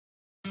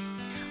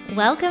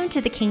Welcome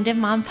to the Kingdom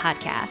Mom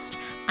Podcast.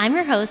 I'm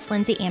your host,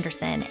 Lindsay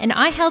Anderson, and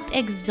I help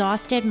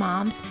exhausted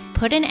moms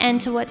put an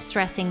end to what's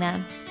stressing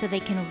them so they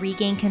can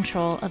regain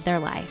control of their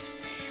life.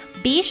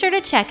 Be sure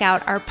to check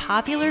out our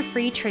popular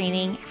free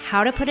training,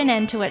 How to Put an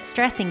End to What's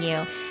Stressing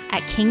You,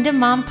 at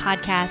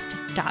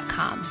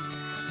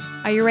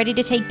kingdommompodcast.com. Are you ready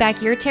to take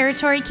back your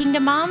territory,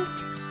 Kingdom Moms?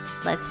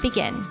 Let's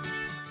begin.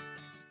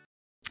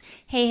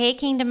 Hey,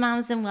 Kingdom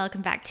Moms, and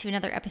welcome back to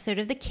another episode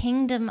of the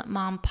Kingdom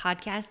Mom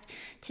Podcast.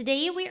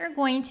 Today, we are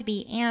going to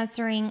be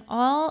answering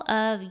all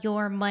of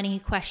your money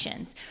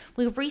questions.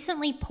 We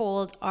recently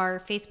polled our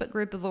Facebook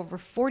group of over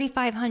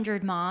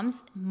 4,500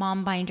 moms,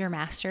 Mom Binder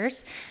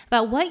Masters,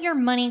 about what your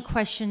money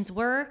questions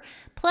were.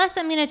 Plus,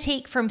 I'm going to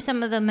take from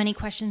some of the money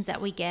questions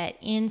that we get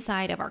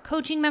inside of our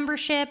coaching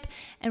membership,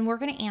 and we're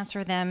going to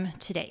answer them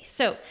today.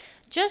 So,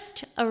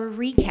 just a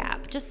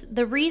recap, just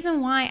the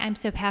reason why I'm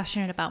so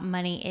passionate about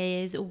money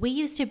is we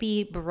used to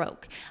be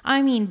broke.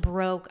 I mean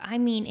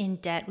in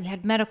debt. We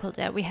had medical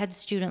debt. We had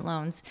student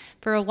loans.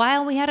 For a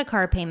while, we had a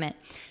car payment.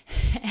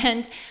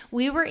 And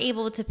we were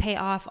able to pay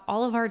off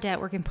all of our debt.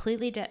 We're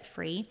completely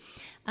debt-free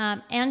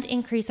and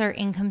increase our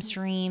income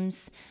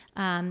streams.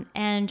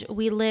 And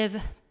we live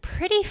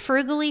pretty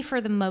frugally for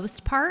the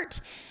most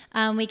part.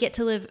 We get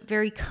to live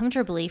very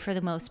comfortably for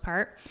the most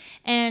part.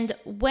 And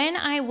when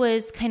I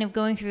was kind of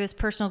going through this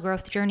personal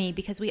growth journey,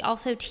 because we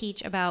also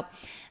teach about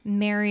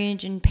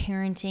marriage and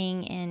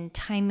parenting and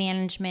time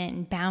management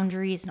and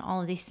boundaries and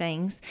all of these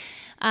things.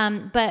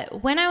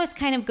 But when I was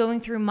kind of going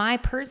through my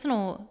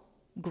personal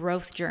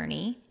growth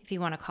journey, if you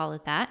want to call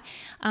it that,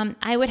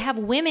 I would have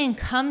women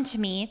come to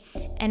me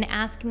and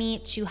ask me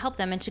to help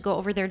them and to go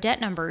over their debt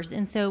numbers.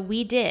 And so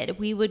we did.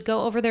 We would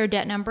go over their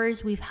debt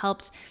numbers. We've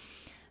helped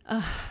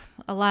a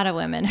lot of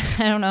women.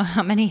 I don't know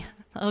how many,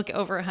 like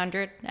over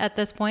 100 at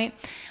this point,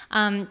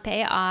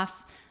 pay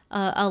off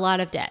a lot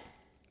of debt.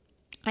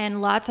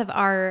 And lots of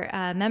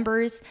our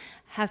members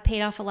have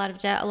paid off a lot of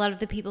debt. A lot of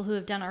the people who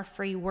have done our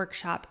free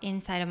workshop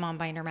inside of Mom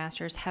Binder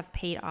Masters have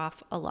paid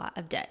off a lot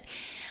of debt.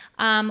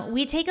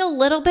 We take a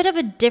little bit of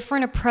a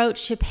different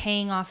approach to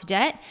paying off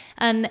debt.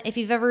 If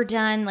you've ever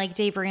done like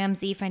Dave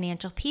Ramsey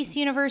Financial Peace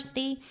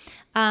University,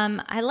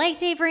 I like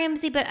Dave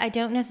Ramsey, but I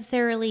don't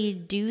necessarily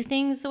do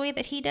things the way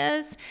that he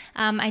does.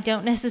 I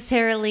don't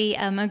necessarily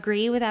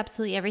agree with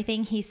absolutely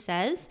everything he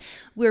says.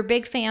 We're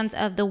big fans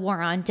of the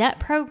War on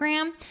Debt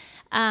program.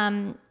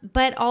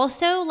 But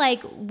also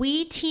like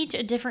we teach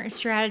a different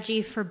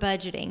strategy for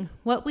budgeting.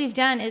 What we've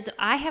done is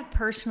I have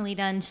personally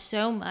done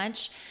so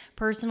much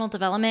personal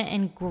development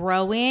and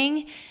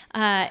growing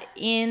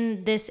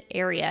in this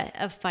area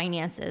of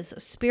finances,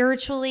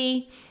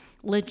 spiritually,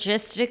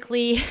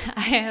 logistically.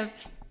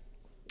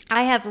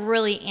 I have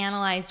really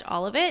analyzed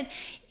all of it.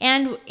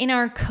 And in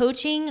our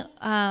coaching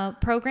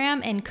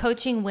program and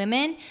coaching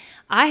women,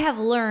 I have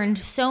learned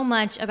so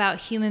much about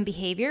human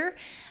behavior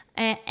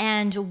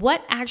and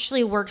what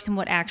actually works and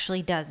what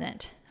actually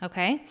doesn't,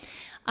 okay?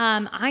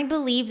 I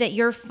believe that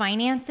your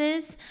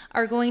finances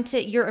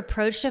your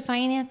approach to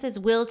finances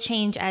will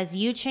change as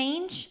you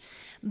change,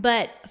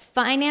 but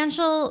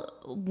financial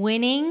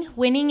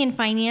winning in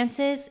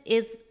finances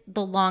is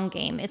the long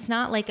game. It's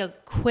not like a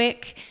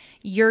quick,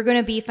 you're going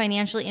to be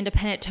financially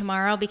independent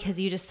tomorrow because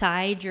you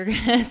decide you're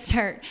going to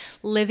start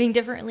living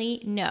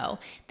differently. No,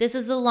 this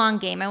is the long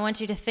game. I want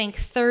you to think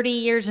 30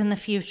 years in the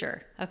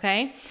future,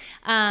 okay?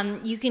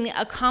 You can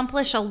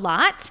accomplish a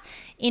lot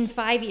in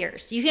 5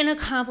 years. You can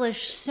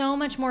accomplish so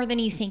much more than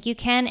you think you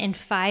can in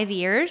 5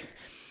 years.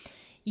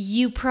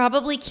 You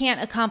probably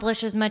can't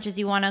accomplish as much as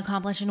you want to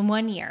accomplish in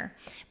 1 year.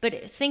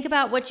 But think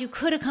about what you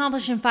could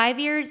accomplish in 5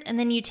 years, and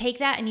then you take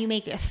that and you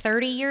make it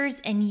 30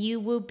 years, and you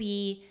will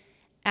be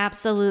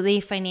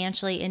absolutely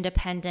financially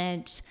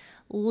independent,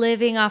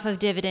 living off of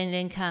dividend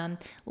income,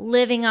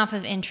 living off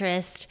of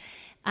interest,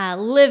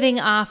 living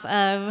off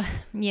of,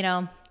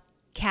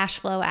 cash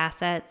flow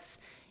assets.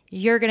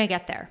 You're going to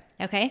get there,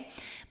 okay?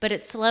 But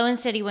it's slow and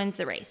steady wins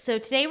the race. So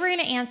today we're going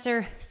to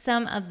answer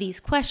some of these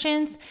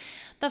questions.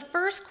 The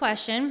first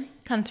question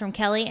comes from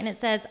Kelly, and it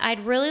says,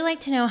 I'd really like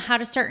to know how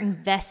to start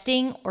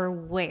investing or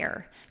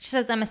where. She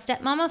says, I'm a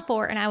stepmom of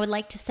 4, and I would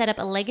like to set up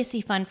a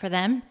legacy fund for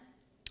them.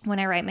 When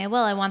I write my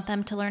will, I want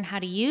them to learn how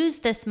to use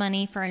this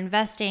money for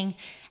investing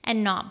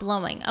and not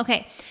blowing.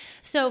 Okay,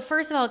 so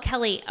first of all,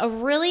 Kelly, a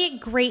really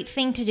great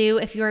thing to do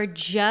if you're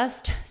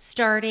just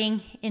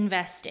starting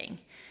investing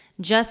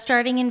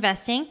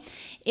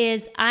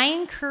is I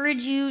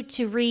encourage you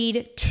to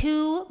read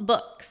 2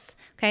 books.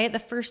 Okay, the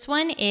first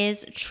one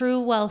is True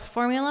Wealth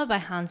Formula by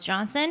Hans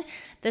Johnson.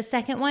 The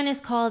second one is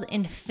called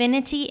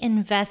Infinity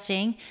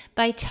Investing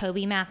by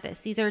Toby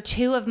Mathis. These are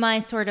 2 of my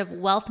sort of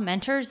wealth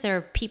mentors.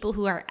 They're people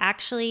who are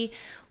actually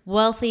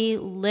wealthy,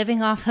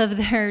 living off of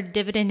their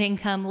dividend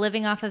income,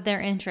 living off of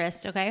their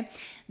interest, okay?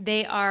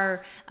 They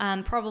are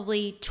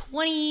probably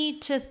 20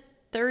 to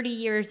 30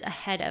 years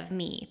ahead of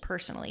me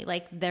personally.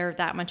 Like they're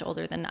that much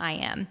older than I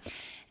am.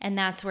 And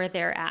that's where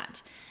they're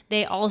at.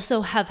 They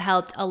also have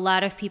helped a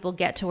lot of people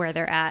get to where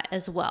they're at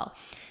as well.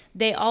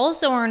 They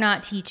also are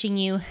not teaching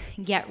you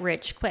get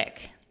rich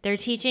quick. They're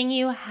teaching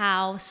you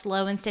how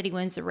slow and steady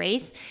wins the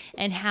race,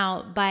 and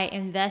how by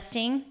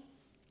investing,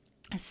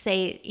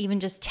 say even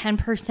just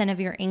 10% of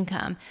your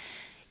income,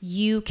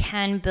 you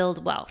can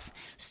build wealth.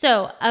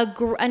 So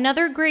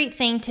another great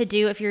thing to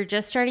do if you're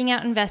just starting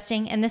out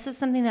investing, and this is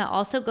something that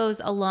also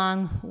goes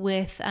along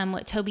with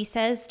what Toby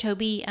says.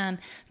 Toby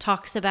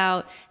talks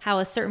about how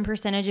a certain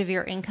percentage of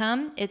your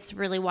income, it's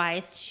really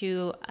wise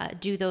to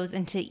do those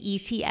into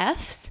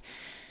ETFs.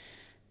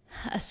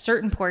 A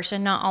certain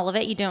portion, not all of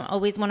it. You don't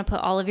always want to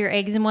put all of your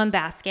eggs in one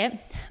basket.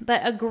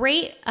 But a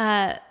great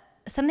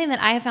something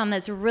that I have found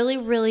that's really,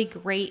 really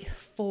great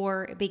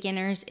for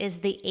beginners is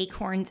the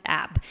Acorns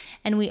app.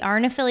 And we are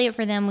an affiliate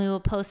for them. We will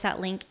post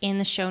that link in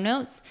the show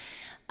notes.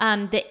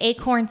 The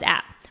Acorns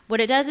app.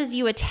 What it does is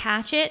you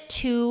attach it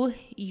to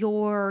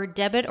your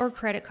debit or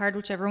credit card,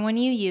 whichever one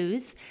you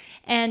use.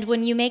 And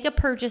when you make a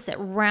purchase, it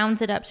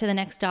rounds it up to the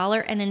next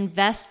dollar and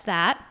invests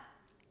that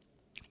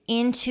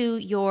into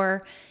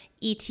your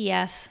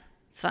ETF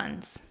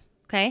funds.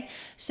 Okay,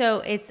 so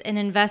it's an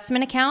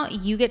investment account.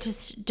 You get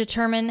to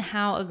determine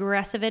how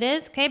aggressive it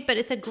is. Okay, but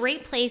it's a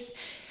great place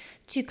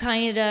to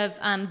kind of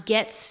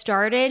get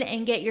started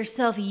and get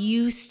yourself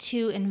used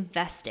to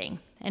investing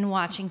and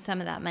watching some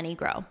of that money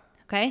grow.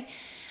 Okay,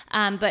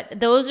 but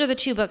those are the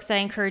two books that I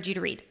encourage you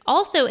to read.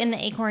 Also, in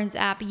the Acorns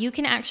app, you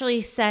can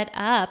actually set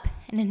up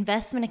an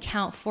investment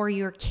account for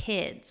your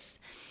kids.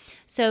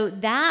 So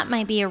that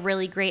might be a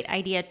really great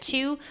idea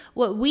too.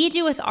 What we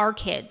do with our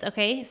kids,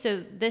 okay,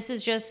 so this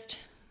is just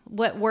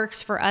what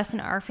works for us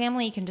and our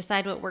family. You can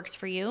decide what works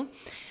for you.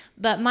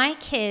 But my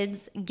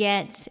kids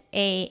get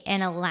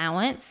an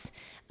allowance.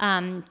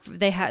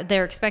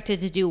 They're expected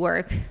to do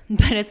work,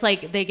 but it's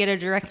like they get a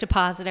direct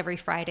deposit every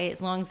Friday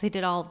as long as they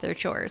did all of their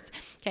chores.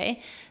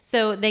 Okay,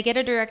 so they get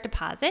a direct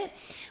deposit.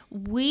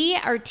 We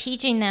are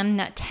teaching them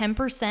that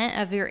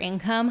 10% of your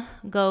income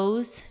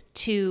goes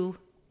to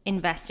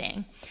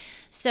investing.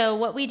 So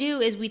what we do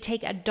is we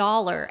take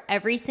 $1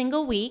 every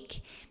single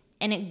week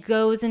and it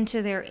goes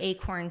into their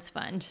Acorns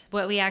fund.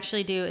 What we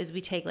actually do is we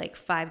take like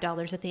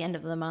 $5 at the end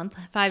of the month.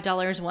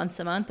 $5 once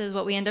a month is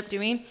what we end up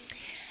doing.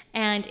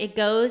 And it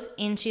goes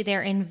into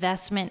their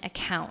investment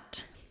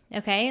account.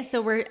 Okay,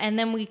 so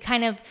then we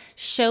kind of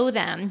show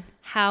them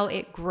how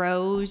it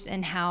grows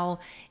and how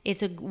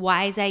it's a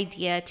wise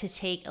idea to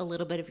take a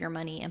little bit of your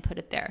money and put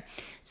it there.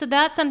 So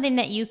that's something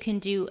that you can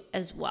do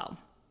as well.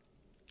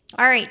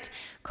 All right,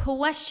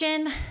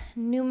 question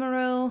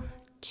numero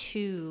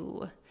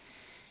 2.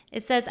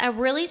 It says, I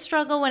really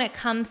struggle when it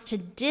comes to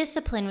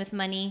discipline with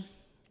money,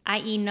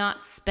 i.e.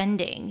 not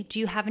spending. Do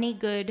you have any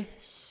good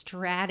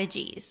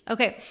strategies?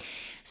 Okay,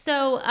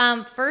 so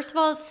first of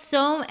all,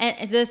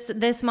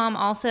 this mom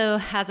also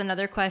has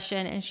another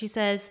question, and she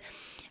says,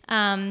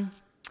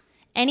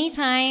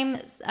 anytime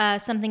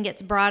something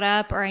gets brought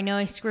up or I know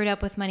I screwed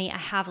up with money, I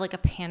have like a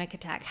panic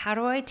attack. How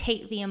do I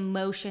take the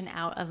emotion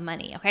out of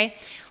money? Okay.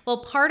 Well,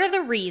 part of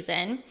the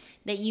reason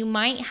that you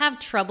might have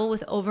trouble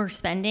with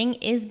overspending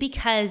is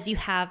because you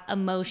have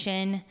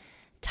emotion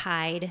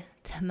tied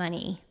to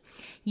money.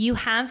 You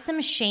have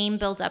some shame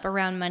built up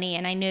around money.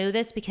 And I know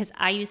this because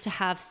I used to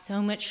have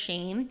so much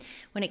shame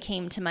when it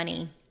came to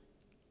money,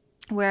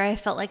 where I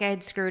felt like I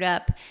had screwed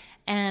up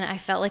and I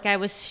felt like I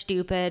was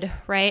stupid,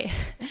 right?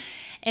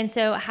 And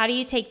so how do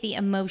you take the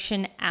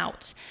emotion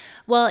out?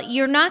 Well,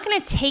 you're not going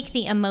to take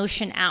the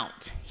emotion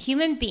out.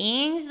 Human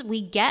beings,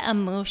 we get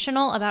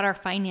emotional about our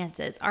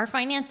finances. Our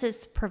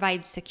finances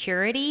provide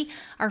security.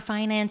 Our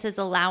finances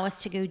allow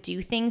us to go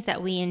do things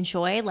that we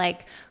enjoy,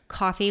 like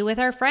coffee with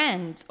our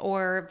friends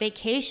or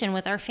vacation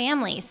with our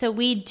family. So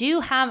we do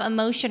have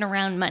emotion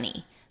around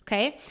money,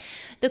 okay?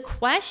 The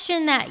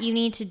question that you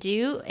need to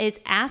do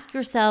is ask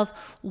yourself,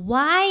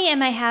 why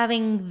am I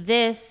having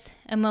this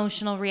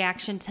emotional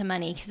reaction to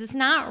money? Because it's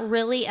not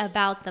really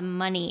about the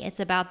money. It's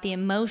about the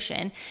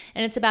emotion.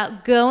 And it's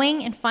about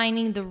going and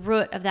finding the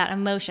root of that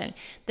emotion.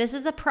 This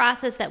is a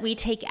process that we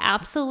take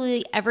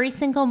absolutely every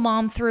single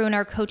mom through in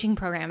our coaching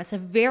program. It's the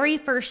very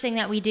first thing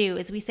that we do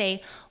is we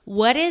say,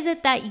 what is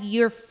it that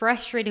you're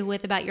frustrated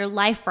with about your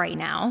life right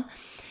now?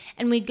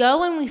 And we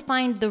go and we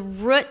find the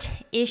root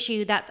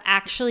issue that's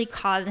actually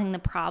causing the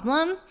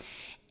problem.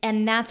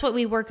 And that's what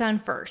we work on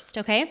first,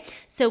 okay?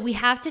 So we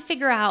have to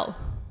figure out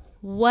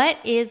what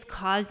is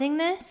causing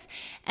this,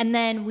 and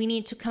then we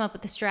need to come up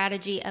with a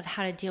strategy of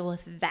how to deal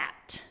with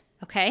that,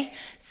 okay?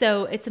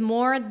 So it's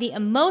more the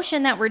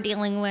emotion that we're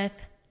dealing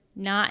with,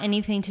 not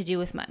anything to do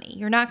with money.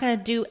 You're not going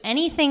to do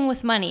anything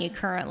with money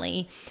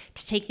currently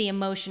to take the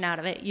emotion out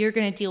of it. You're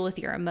going to deal with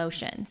your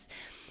emotions.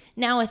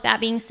 Now, with that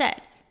being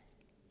said,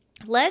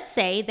 let's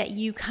say that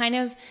you kind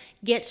of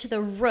get to the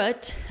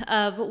root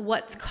of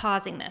what's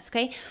causing this,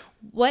 okay?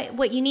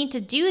 What you need to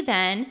do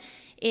then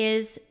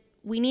is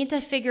we need to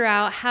figure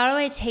out, how do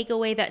I take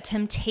away that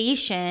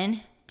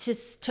temptation to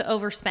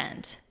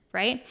overspend,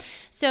 right?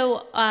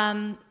 So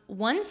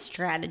one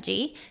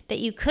strategy that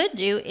you could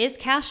do is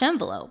cash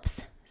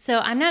envelopes. So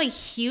I'm not a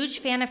huge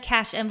fan of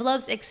cash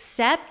envelopes,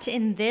 except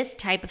in this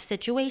type of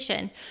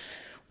situation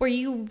where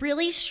you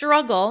really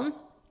struggle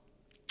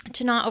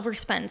to not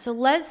overspend. So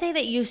let's say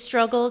that you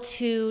struggle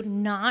to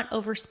not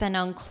overspend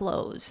on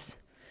clothes.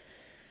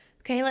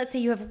 Okay, let's say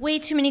you have way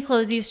too many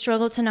clothes, you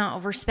struggle to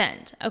not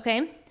overspend.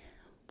 Okay,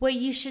 what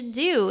you should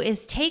do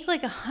is take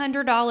like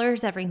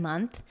 $100 every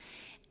month,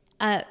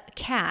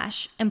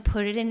 cash, and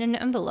put it in an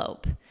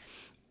envelope.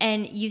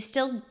 And you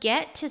still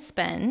get to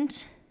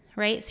spend,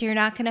 right? So you're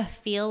not going to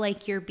feel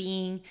like you're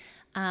being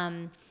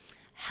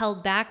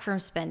held back from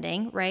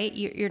spending, right?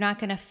 You're not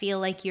going to feel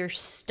like you're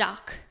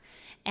stuck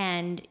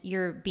and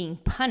you're being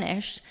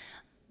punished.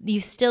 You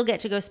still get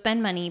to go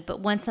spend money, but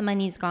once the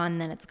money's gone,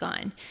 then it's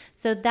gone.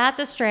 So that's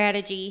a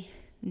strategy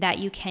that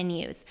you can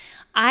use.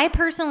 I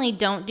personally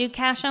don't do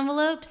cash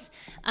envelopes,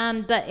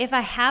 but if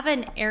I have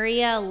an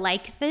area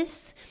like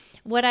this,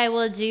 what I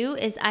will do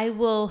is I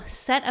will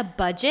set a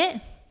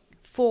budget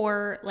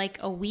for like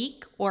a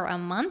week or a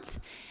month,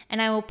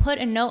 and I will put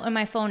a note on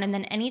my phone, and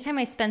then anytime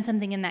I spend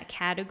something in that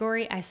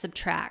category, I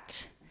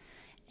subtract.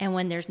 And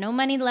when there's no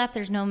money left,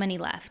 there's no money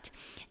left.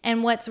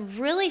 And what's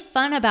really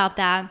fun about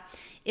that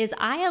is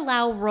I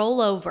allow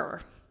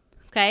rollover.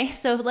 Okay,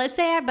 so let's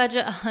say I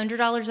budget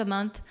 $100 a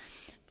month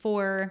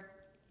for,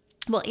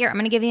 well, here, I'm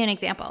going to give you an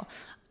example.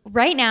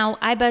 Right now,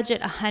 I budget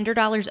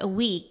 $100 a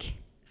week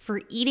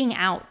for eating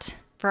out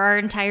for our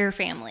entire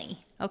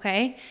family,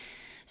 okay?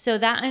 So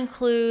that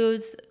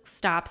includes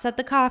stops at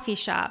the coffee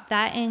shop.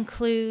 That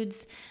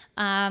includes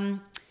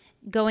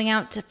going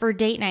out for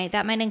date night.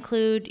 That might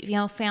include,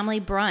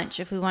 family brunch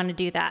if we want to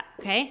do that,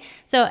 okay?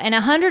 So, and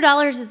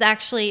 $100 is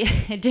actually,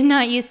 it did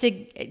not used to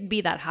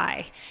be that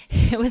high.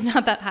 It was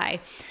not that high.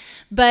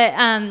 But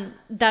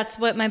that's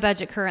what my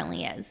budget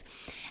currently is.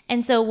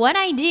 And so what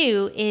I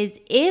do is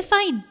if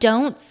I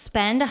don't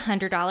spend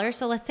 $100,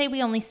 so let's say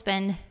we only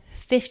spend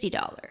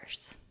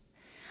 $50,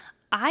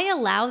 I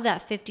allow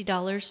that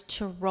 $50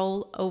 to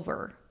roll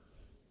over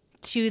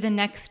to the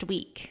next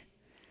week.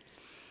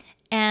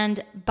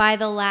 And by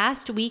the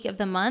last week of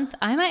the month,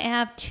 I might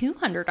have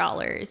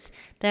 $200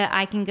 that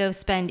I can go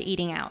spend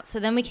eating out. So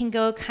then we can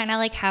go kind of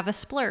like have a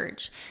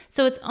splurge.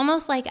 So it's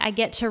almost like I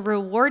get to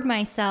reward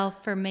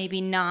myself for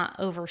maybe not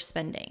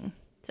overspending.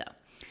 So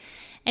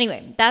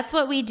anyway, that's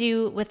what we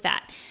do with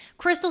that.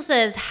 Crystal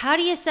says, how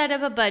do you set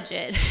up a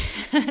budget?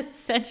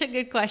 Such a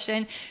good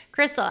question.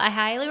 Crystal, I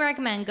highly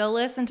recommend go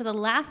listen to the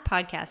last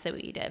podcast that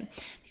we did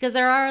because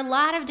there are a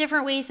lot of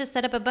different ways to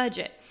set up a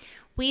budget.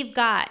 We've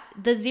got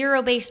the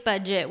zero-based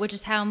budget, which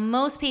is how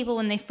most people,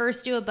 when they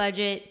first do a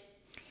budget,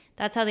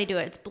 that's how they do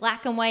it. It's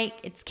black and white.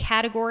 It's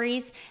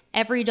categories.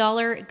 Every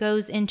dollar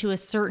goes into a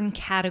certain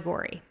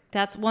category.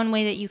 That's one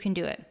way that you can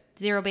do it.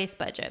 Zero-based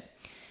budget.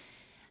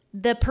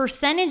 The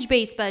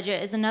percentage-based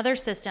budget is another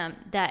system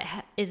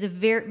that is a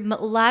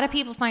lot of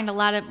people find a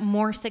lot of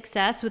more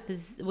success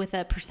with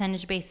a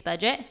percentage-based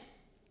budget.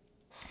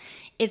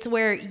 It's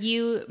where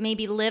you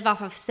maybe live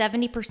off of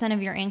 70%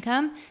 of your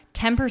income,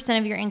 10%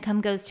 of your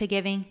income goes to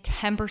giving,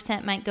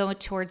 10% might go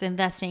towards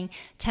investing,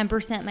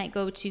 10% might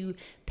go to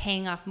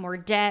paying off more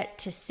debt,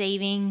 to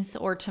savings,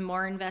 or to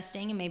more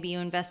investing, and maybe you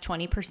invest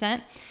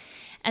 20%.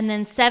 And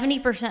then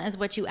 70% is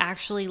what you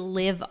actually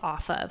live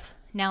off of.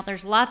 Now,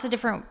 there's lots of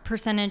different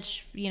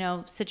percentage,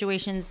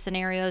 situations,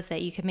 scenarios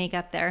that you can make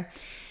up there,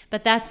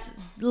 but that's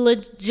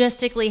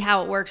logistically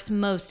how it works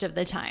most of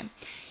the time.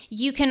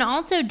 You can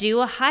also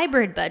do a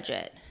hybrid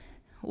budget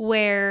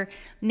where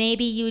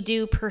maybe you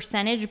do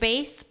percentage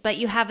base, but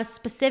you have a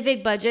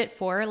specific budget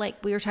for,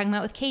 like we were talking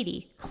about with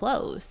Katie,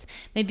 clothes.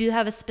 Maybe you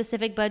have a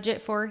specific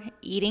budget for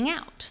eating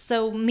out.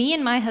 So me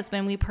and my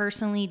husband, we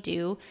personally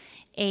do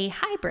a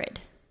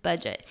hybrid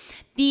budget.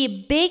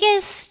 The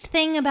biggest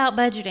thing about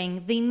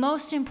budgeting, the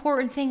most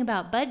important thing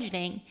about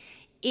budgeting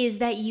is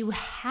that you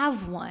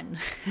have one.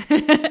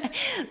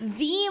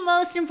 The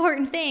most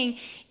important thing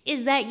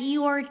is that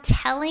you are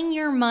telling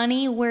your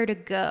money where to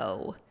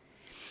go,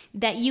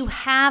 that you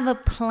have a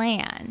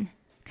plan,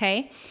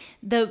 okay?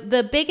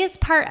 The biggest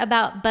part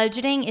about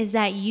budgeting is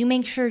that you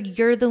make sure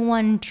you're the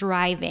one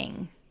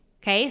driving,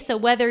 okay? So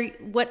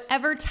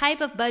whatever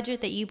type of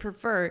budget that you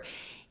prefer,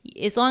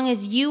 as long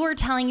as you are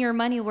telling your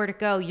money where to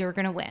go, you're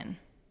going to win,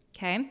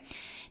 okay?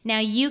 Now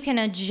you can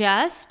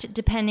adjust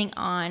depending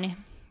on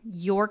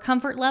your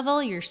comfort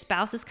level, your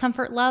spouse's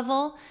comfort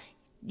level.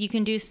 You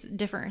can do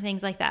different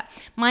things like that.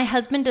 My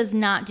husband does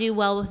not do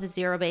well with a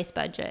zero-based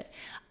budget.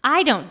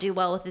 I don't do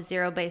well with a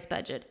zero-based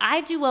budget.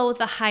 I do well with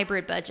a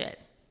hybrid budget.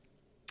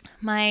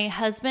 My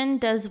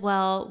husband does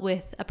well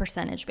with a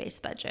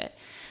percentage-based budget.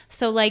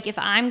 So like if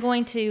I'm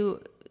going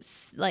to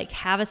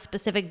have a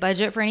specific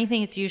budget for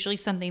anything, it's usually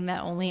something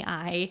that only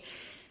I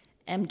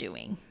am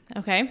doing.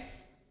 Okay?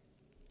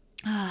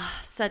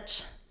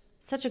 Such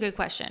a good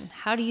question.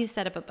 How do you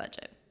set up a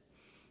budget?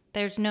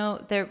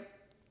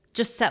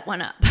 Just set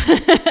one up.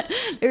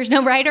 There's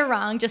no right or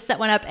wrong, just set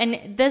one up.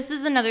 And this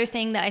is another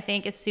thing that I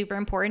think is super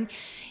important.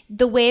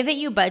 The way that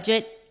you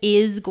budget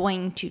is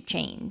going to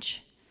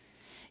change.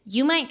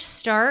 You might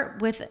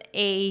start with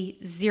a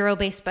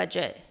zero-based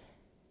budget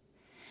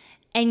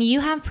and you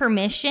have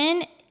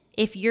permission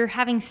if you're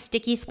having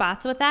sticky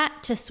spots with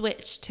that, to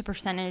switch to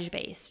percentage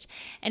based.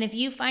 And if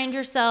you find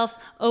yourself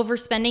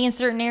overspending in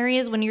certain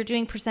areas when you're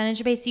doing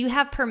percentage based, you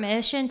have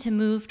permission to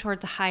move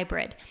towards a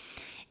hybrid.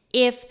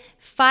 If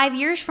 5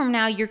 years from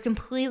now you're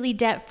completely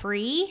debt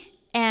free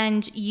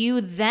and you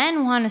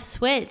then want to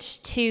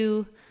switch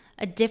to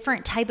a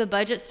different type of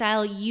budget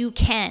style, you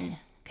can,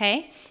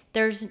 okay?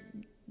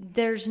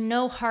 There's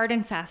no hard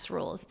and fast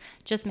rules.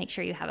 Just make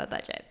sure you have a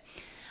budget.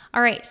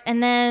 All right.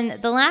 And then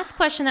the last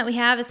question that we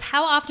have is,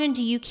 how often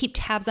do you keep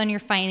tabs on your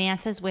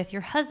finances with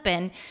your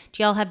husband?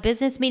 Do y'all have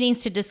business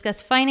meetings to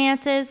discuss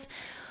finances?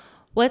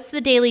 What's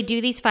the daily do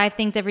these 5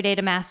 things every day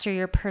to master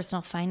your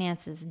personal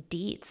finances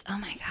deets? Oh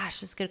my gosh,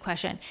 that's a good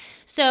question.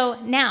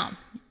 So now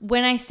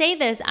when I say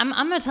this, I'm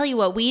going to tell you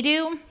what we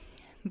do,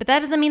 but that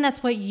doesn't mean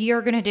that's what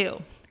you're going to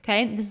do.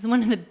 Okay. This is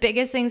one of the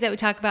biggest things that we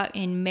talk about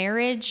in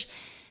marriage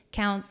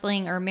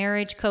counseling or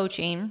marriage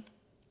coaching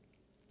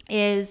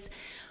is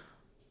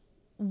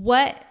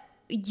what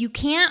you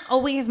can't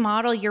always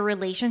model your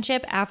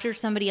relationship after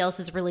somebody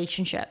else's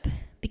relationship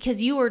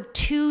because you are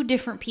 2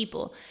 different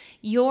people.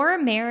 Your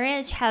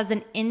marriage has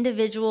an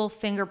individual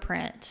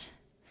fingerprint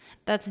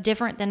that's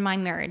different than my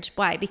marriage.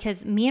 Why?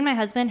 Because me and my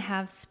husband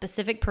have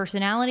specific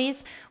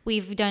personalities.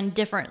 We've done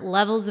different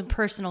levels of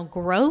personal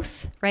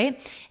growth, right?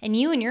 And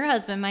you and your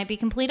husband might be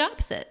complete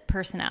opposite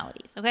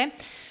personalities, okay?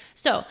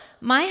 So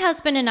my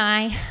husband and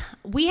I,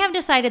 we have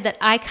decided that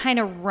I kind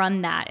of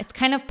run that. It's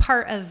kind of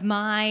part of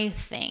my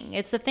thing.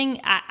 It's the thing,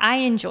 I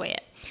enjoy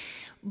it.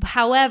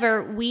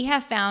 However, we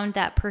have found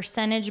that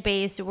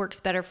percentage-based works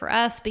better for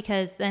us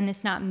because then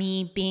it's not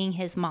me being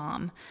his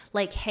mom.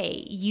 Like,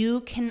 hey,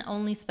 you can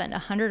only spend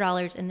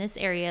 $100 in this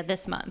area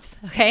this month,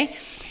 okay?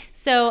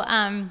 So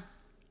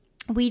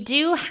we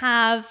do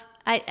have,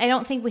 I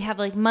don't think we have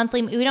like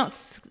monthly, we don't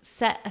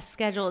set a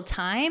scheduled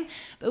time,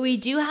 but we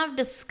do have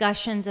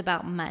discussions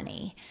about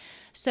money.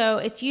 So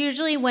it's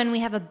usually when we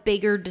have a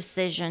bigger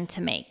decision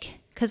to make.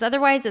 Because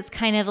otherwise it's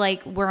kind of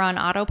like we're on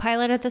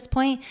autopilot at this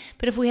point.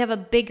 But if we have a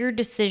bigger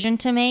decision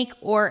to make,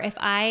 or if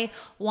I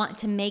want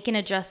to make an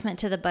adjustment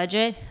to the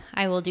budget,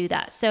 I will do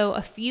that. So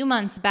a few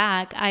months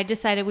back, I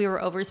decided we were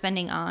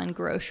overspending on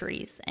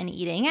groceries and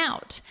eating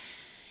out.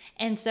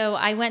 And so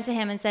I went to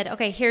him and said,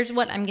 okay, here's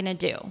what I'm going to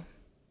do.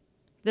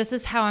 This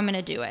is how I'm going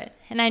to do it.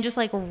 And I just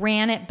like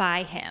ran it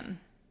by him.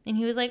 And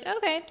he was like,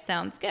 okay,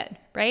 sounds good,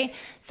 right?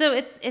 So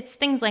it's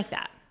things like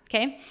that.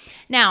 Okay.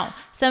 Now,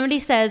 somebody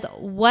says,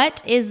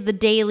 what is the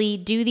daily,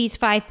 do these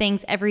 5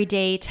 things every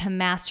day to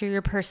master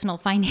your personal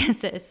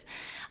finances?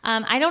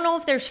 I don't know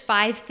if there's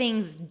 5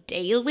 things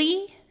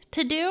daily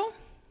to do.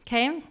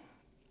 Okay.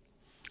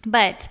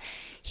 But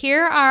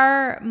here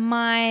are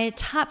my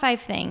top 5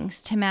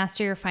 things to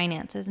master your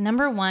finances.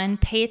 Number 1,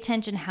 pay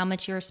attention how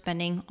much you're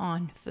spending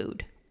on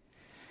food.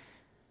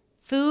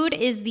 Food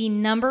is the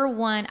number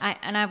one,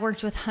 and I've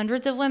worked with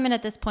hundreds of women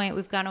at this point.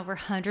 We've gone over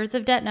hundreds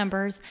of debt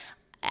numbers.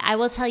 I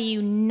will tell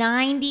you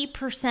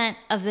 90%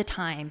 of the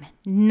time,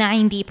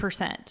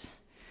 90%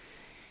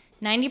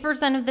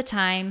 of the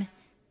time,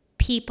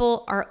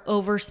 people are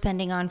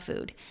overspending on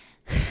food.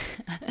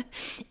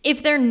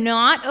 If they're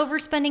not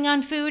overspending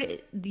on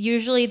food,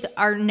 usually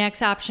our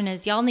next option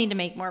is y'all need to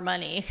make more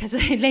money because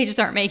they just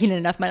aren't making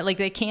enough money. Like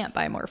they can't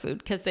buy more food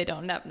because they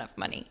don't have enough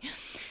money.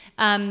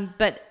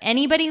 But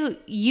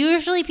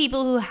usually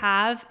people who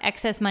have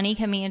excess money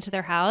coming into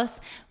their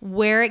house,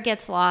 where it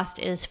gets lost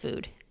is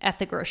food. At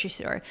the grocery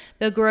store.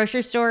 The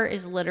grocery store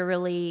is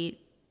literally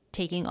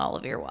taking all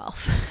of your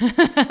wealth.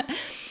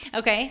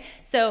 Okay.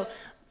 So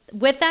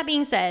with that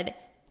being said,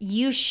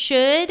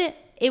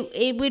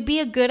 it would be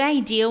a good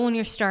idea when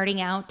you're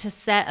starting out to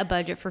set a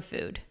budget for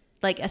food,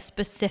 like a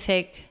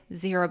specific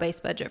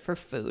zero-based budget for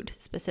food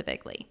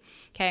specifically.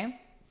 Okay.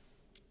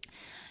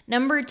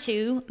 Number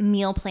 2,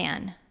 meal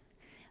plan.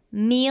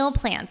 Meal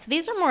plan. So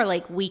these are more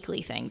like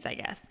weekly things, I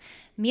guess.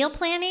 Meal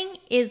planning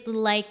is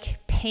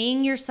like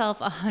paying yourself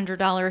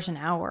 $100 an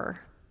hour.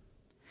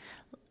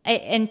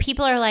 And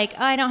people are like,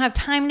 oh, I don't have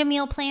time to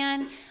meal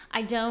plan.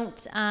 I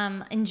don't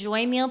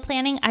enjoy meal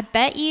planning. I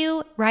bet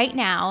you right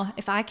now,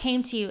 if I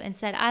came to you and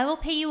said, I will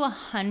pay you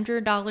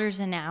 $100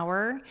 an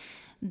hour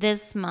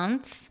this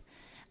month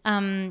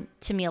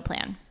to meal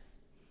plan.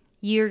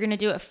 You're going to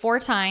do it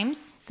 4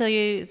 times. So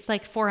it's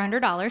like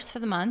 $400 for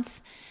the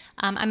month.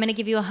 I'm going to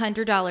give you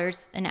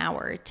 $100 an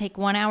hour. Take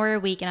 1 hour a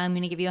week and I'm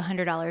going to give you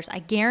 $100. I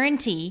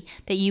guarantee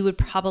that you would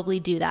probably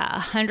do that.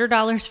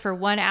 $100 for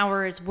 1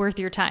 hour is worth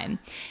your time.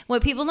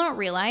 What people don't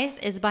realize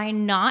is by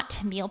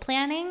not meal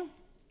planning,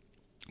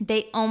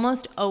 they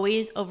almost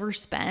always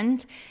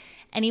overspend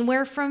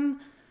anywhere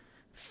from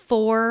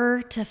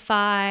 $400 to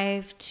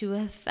 $500 to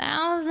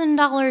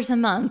 $1,000 a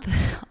month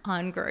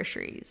on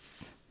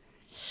groceries.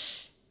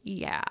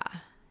 Yeah.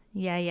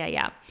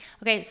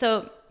 Okay,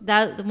 so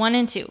that 1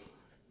 and 2.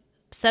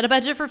 Set a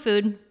budget for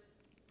food.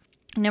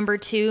 Number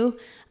 2,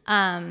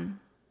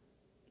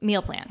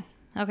 meal plan.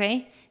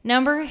 Okay.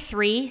 Number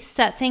 3,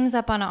 set things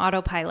up on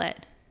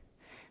autopilot.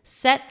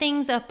 Set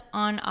things up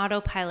on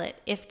autopilot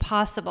if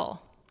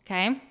possible.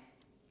 Okay.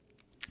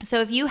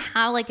 So if you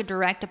have like a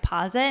direct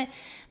deposit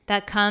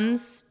that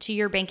comes to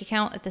your bank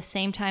account at the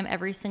same time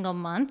every single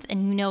month,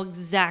 and you know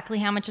exactly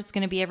how much it's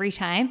going to be every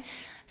time,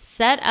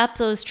 set up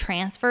those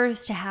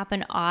transfers to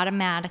happen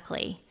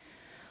automatically.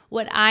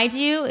 What I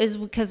do is,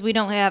 because we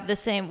don't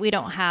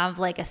have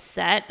like a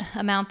set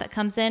amount that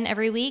comes in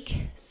every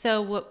week.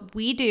 So what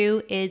we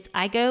do is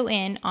I go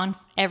in on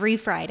every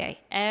Friday,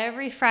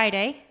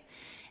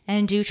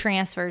 and do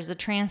transfers. The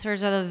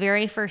transfers are the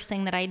very first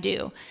thing that I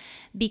do,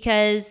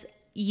 because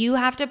you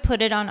have to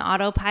put it on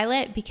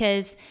autopilot,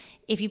 because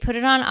if you put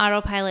it on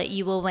autopilot,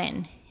 you will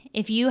win.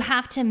 If you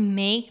have to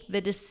make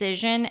the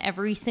decision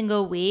every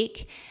single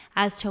week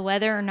as to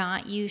whether or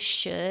not you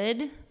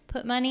should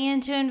put money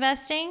into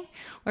investing,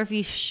 or if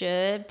you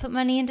should put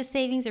money into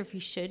savings, or if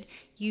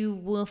you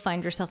will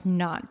find yourself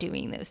not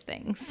doing those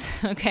things,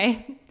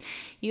 okay?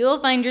 You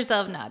will find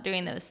yourself not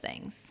doing those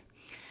things.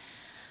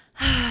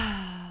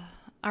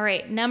 All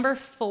right, number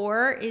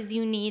 4 is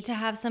you need to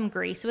have some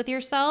grace with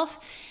yourself,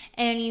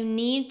 and you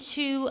need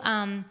to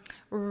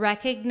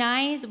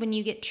recognize when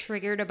you get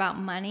triggered about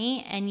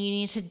money, and you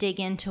need to dig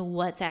into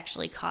what's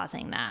actually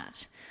causing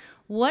that.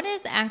 What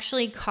is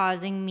actually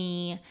causing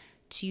me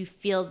to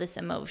feel this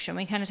emotion?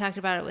 We kind of talked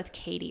about it with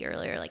Katie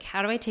earlier. Like,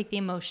 how do I take the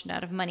emotion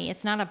out of money?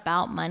 It's not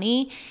about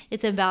money.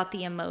 It's about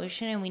the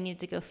emotion, and we need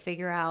to go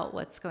figure out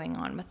what's going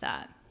on with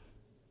that.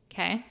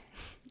 Okay?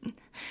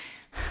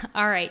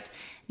 All right.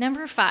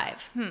 Number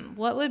 5.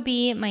 What would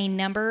be my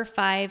number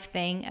 5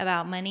 thing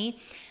about money?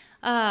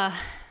 Again,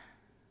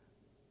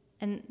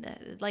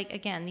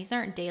 these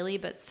aren't daily,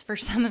 but for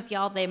some of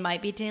y'all, they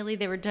might be daily.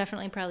 They were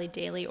definitely probably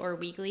daily or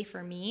weekly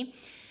for me.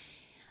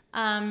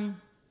 The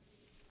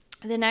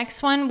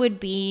next one would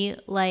be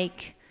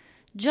like,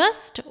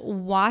 just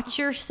watch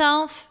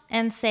yourself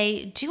and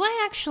say, do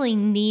I actually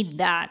need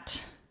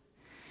that?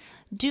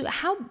 Do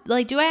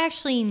I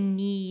actually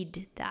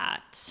need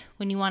that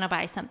when you want to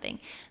buy something?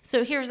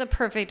 So here's a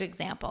perfect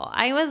example.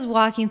 I was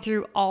walking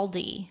through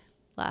Aldi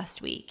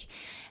last week,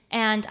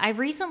 and I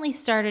recently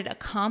started a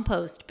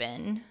compost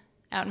bin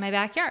out in my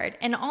backyard,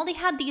 and Aldi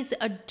had these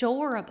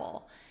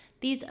adorable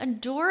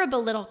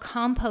little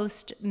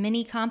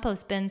mini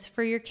compost bins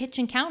for your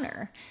kitchen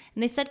counter.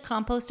 And they said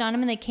compost on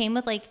them, and they came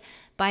with like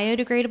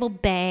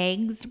biodegradable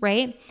bags,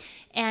 right?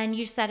 And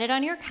you set it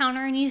on your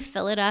counter and you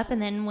fill it up,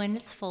 and then when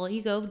it's full,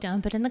 you go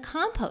dump it in the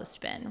compost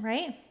bin,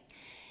 right?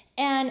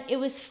 And it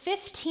was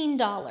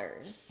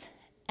 $15.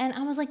 And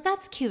I was like,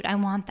 that's cute. I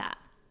want that.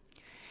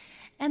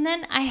 And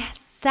then I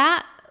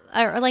stood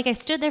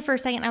there for a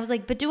second. I was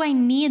like, but do I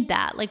need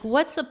that? Like,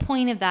 what's the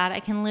point of that?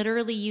 I can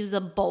literally use a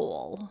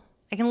bowl.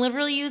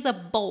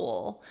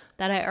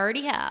 That I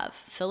already have,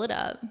 fill it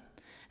up,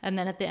 and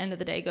then at the end of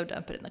the day, go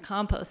dump it in the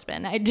compost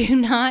bin. I do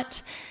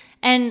not.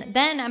 And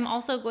then I'm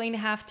also going to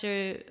have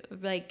to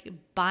like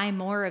buy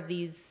more of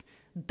these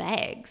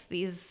bags,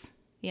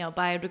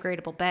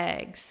 biodegradable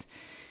bags.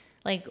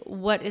 Like,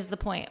 what is the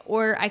point?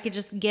 Or I could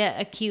just get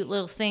a cute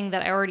little thing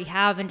that I already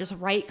have and just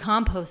write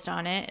compost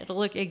on it. It'll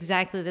look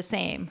exactly the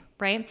same,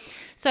 right?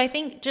 So I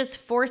think just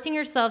forcing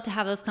yourself to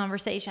have those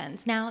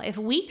conversations. Now, if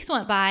weeks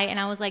went by and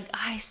I was like,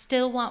 I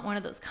still want one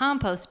of those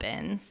compost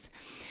bins,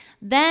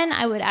 then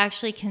I would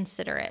actually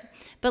consider it.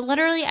 But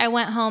literally, I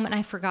went home and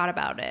I forgot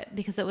about it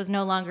because it was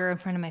no longer in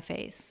front of my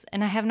face.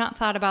 And I have not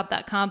thought about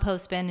that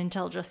compost bin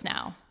until just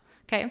now.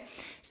 Okay,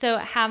 so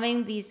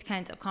having these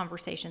kinds of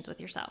conversations with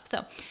yourself.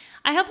 So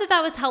I hope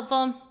that was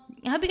helpful.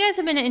 I hope you guys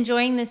have been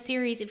enjoying this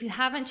series. If you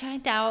haven't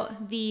checked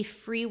out the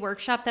free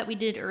workshop that we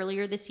did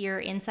earlier this year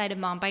inside of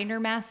Mom Binder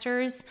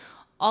Masters,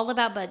 all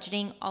about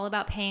budgeting, all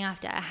about paying off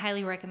debt, I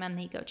highly recommend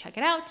that you go check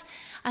it out.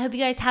 I hope you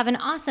guys have an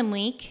awesome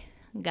week.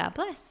 God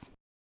bless.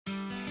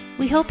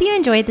 We hope you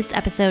enjoyed this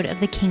episode of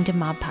the Kingdom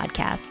Mom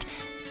Podcast.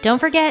 Don't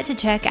forget to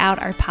check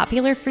out our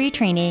popular free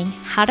training,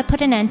 How to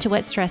Put an End to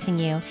What's Stressing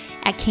You,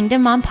 at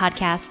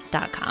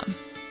kingdommompodcast.com.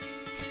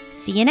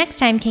 See you next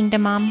time,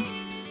 Kingdom Mom.